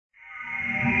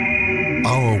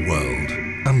our world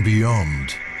and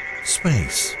beyond,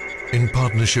 space, in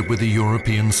partnership with the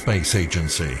European Space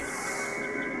Agency.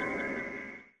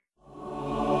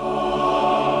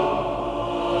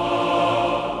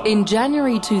 In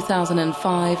January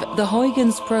 2005, the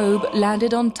Huygens probe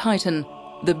landed on Titan,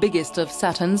 the biggest of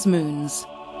Saturn's moons.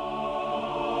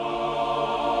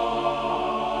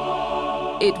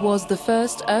 It was the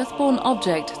first Earth-borne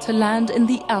object to land in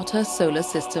the outer solar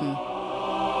system.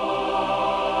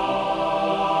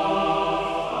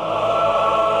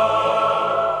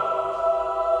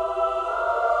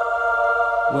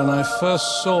 When I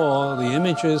first saw the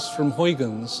images from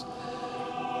Huygens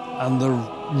and the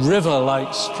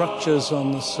river-like structures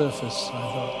on the surface, I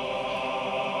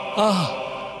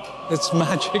thought, it's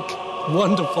magic,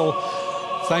 wonderful,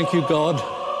 thank you, God.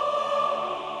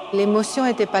 We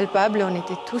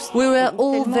were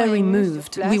all very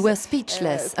moved. We were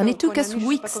speechless, and it took us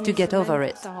weeks to get over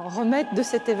it.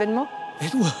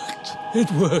 It worked.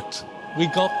 It worked. We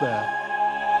got there.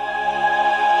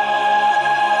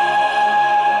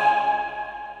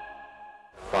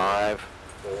 Five,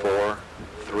 4,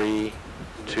 3,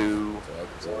 2,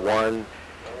 1,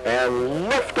 and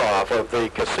liftoff of the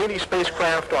Cassini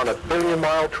spacecraft on a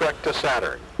billion-mile trek to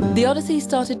Saturn. The Odyssey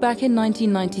started back in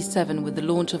 1997 with the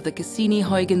launch of the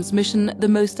Cassini-Huygens mission, the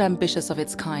most ambitious of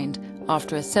its kind.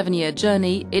 After a 7-year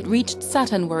journey, it reached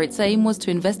Saturn, where its aim was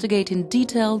to investigate in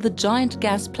detail the giant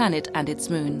gas planet and its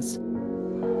moons.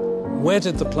 Where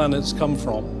did the planets come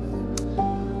from?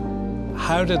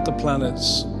 How did the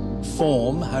planets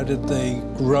form? How did they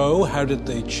grow? How did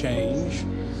they change?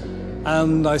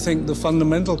 And I think the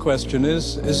fundamental question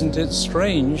is, isn't it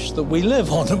strange that we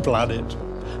live on a planet?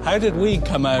 How did we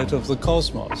come out of the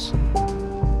cosmos?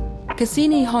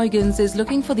 Cassini-Huygens is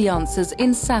looking for the answers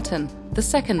in Saturn, the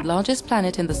second largest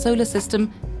planet in the solar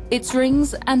system, its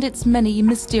rings and its many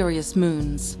mysterious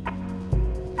moons.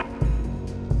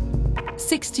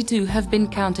 62 have been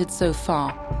counted so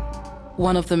far.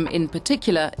 One of them in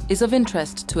particular is of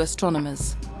interest to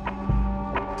astronomers.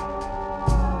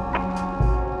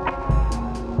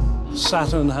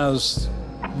 Saturn has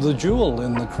the jewel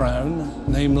in the crown,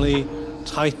 namely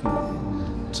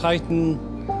Titan. Titan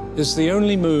is the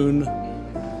only moon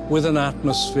with an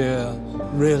atmosphere,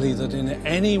 really, that in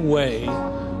any way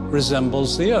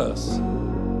resembles the Earth.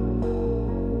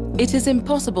 It is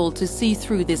impossible to see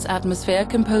through this atmosphere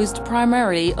composed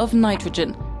primarily of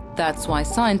nitrogen. That's why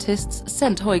scientists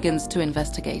sent Huygens to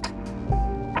investigate.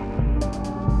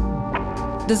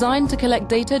 Designed to collect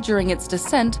data during its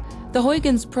descent, the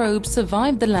Huygens probe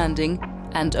survived the landing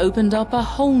and opened up a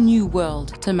whole new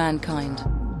world to mankind.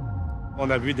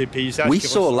 We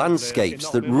saw landscapes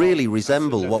that really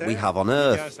resemble what we have on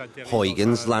Earth.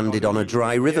 Huygens landed on a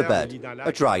dry riverbed,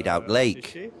 a dried-out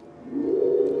lake.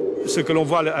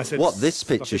 What this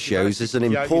picture shows is an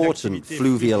important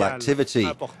fluvial activity,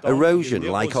 erosion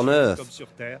like on Earth.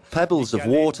 Pebbles of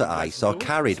water ice are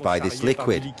carried by this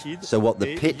liquid, so what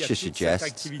the picture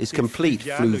suggests is complete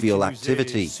fluvial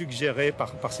activity.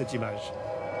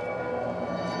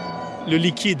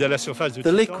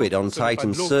 The liquid on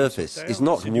Titan's surface is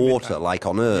not water like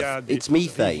on Earth, it's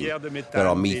methane. There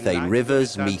are methane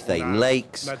rivers, methane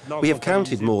lakes. We have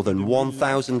counted more than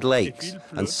 1,000 lakes,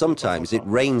 and sometimes it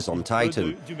rains on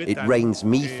Titan. It rains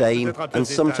methane and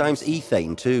sometimes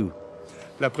ethane too.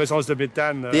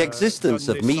 The existence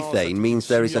of methane means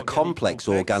there is a complex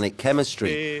organic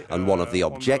chemistry, and one of the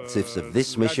objectives of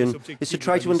this mission is to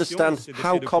try to understand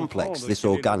how complex this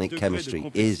organic chemistry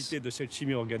is.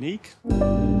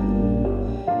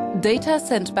 Data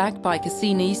sent back by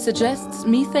Cassini suggests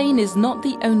methane is not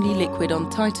the only liquid on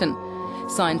Titan.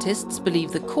 Scientists believe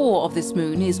the core of this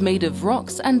moon is made of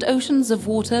rocks and oceans of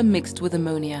water mixed with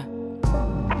ammonia.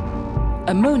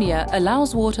 Ammonia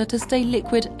allows water to stay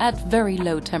liquid at very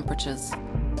low temperatures.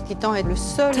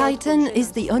 Titan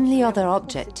is the only other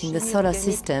object in the solar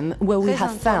system where we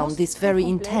have found this very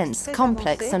intense,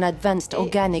 complex and advanced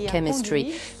organic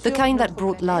chemistry, the kind that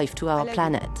brought life to our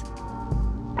planet.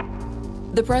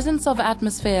 The presence of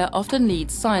atmosphere often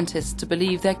leads scientists to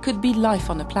believe there could be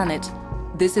life on a planet.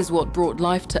 This is what brought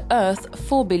life to Earth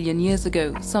 4 billion years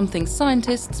ago, something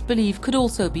scientists believe could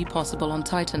also be possible on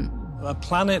Titan. A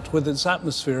planet with its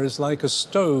atmosphere is like a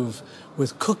stove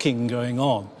with cooking going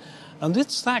on. And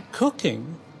it's that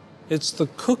cooking, it's the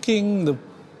cooking, the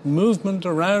movement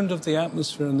around of the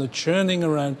atmosphere and the churning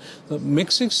around that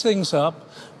mixes things up,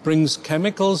 brings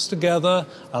chemicals together,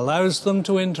 allows them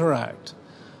to interact.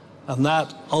 And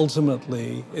that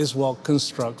ultimately is what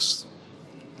constructs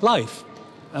life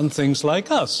and things like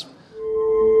us.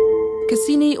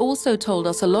 Cassini also told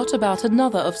us a lot about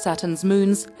another of Saturn's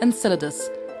moons, Enceladus.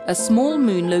 A small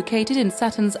moon located in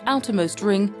Saturn's outermost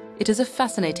ring, it is a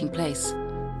fascinating place.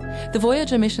 The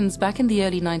Voyager missions back in the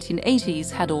early 1980s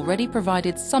had already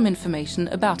provided some information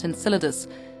about Enceladus,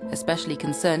 especially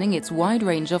concerning its wide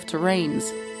range of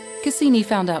terrains. Cassini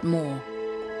found out more.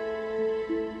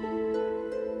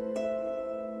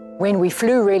 When we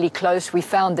flew really close, we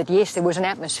found that yes, there was an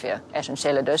atmosphere at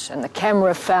Enceladus, and the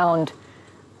camera found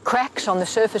cracks on the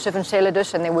surface of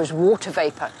Enceladus, and there was water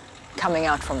vapor coming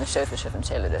out from the surface of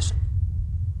Enceladus.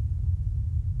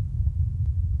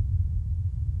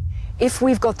 If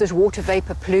we've got this water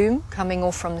vapor plume coming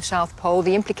off from the South Pole,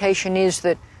 the implication is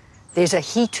that there's a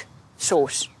heat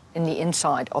source in the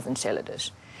inside of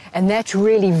Enceladus. And that's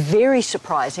really very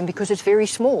surprising because it's very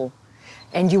small.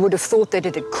 And you would have thought that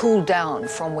it had cooled down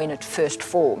from when it first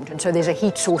formed. And so there's a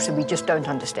heat source that we just don't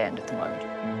understand at the moment.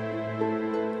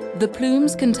 The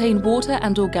plumes contain water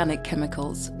and organic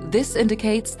chemicals. This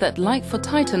indicates that, like for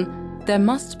Titan, there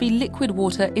must be liquid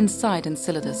water inside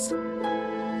Enceladus.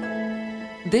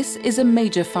 This is a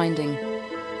major finding.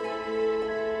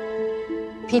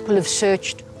 People have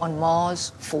searched on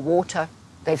Mars for water.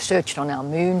 They've searched on our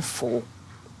moon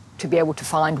to be able to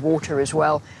find water as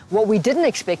well. What we didn't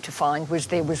expect to find was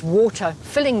there was water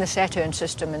filling the Saturn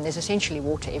system, and there's essentially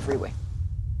water everywhere.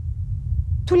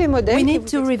 We need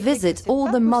to revisit all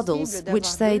the models which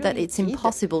say that it's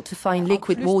impossible to find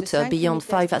liquid water beyond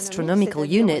 5 astronomical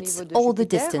units or the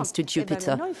distance to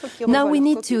Jupiter. Now we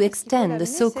need to extend the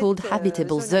so-called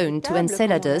habitable zone to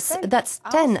Enceladus. That's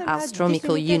 10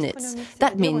 astronomical units.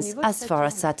 That means as far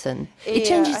as Saturn. It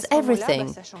changes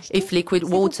everything. If liquid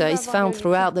water is found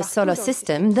throughout the solar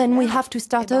system, then we have to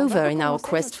start over in our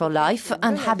quest for life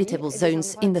and habitable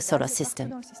zones in the solar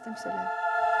system.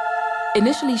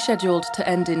 Initially scheduled to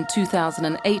end in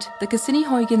 2008, the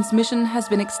Cassini-Huygens mission has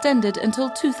been extended until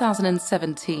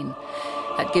 2017.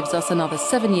 That gives us another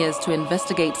 7 years to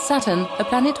investigate Saturn, a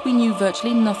planet we knew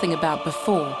virtually nothing about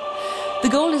before. The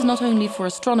goal is not only for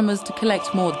astronomers to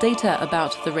collect more data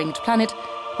about the ringed planet,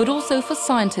 but also for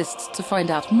scientists to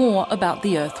find out more about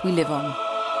the Earth we live on.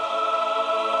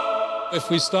 If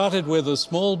we started with a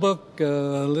small book,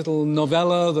 a little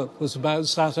novella that was about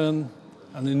Saturn,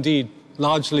 and indeed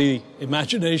largely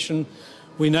imagination,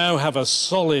 we now have a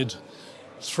solid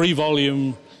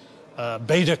 3-volume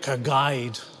Baedeker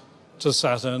guide to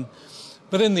Saturn.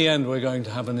 But in the end, we're going to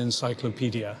have an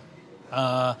encyclopedia.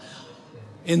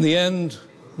 In the end,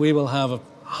 we will have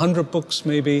 100 books,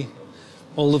 maybe,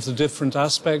 all of the different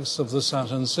aspects of the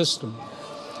Saturn system.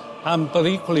 But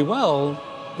equally well,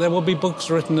 there will be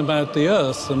books written about the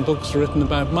Earth and books written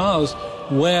about Mars,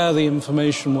 where the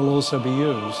information will also be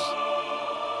used.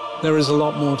 There is a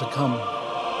lot more to come.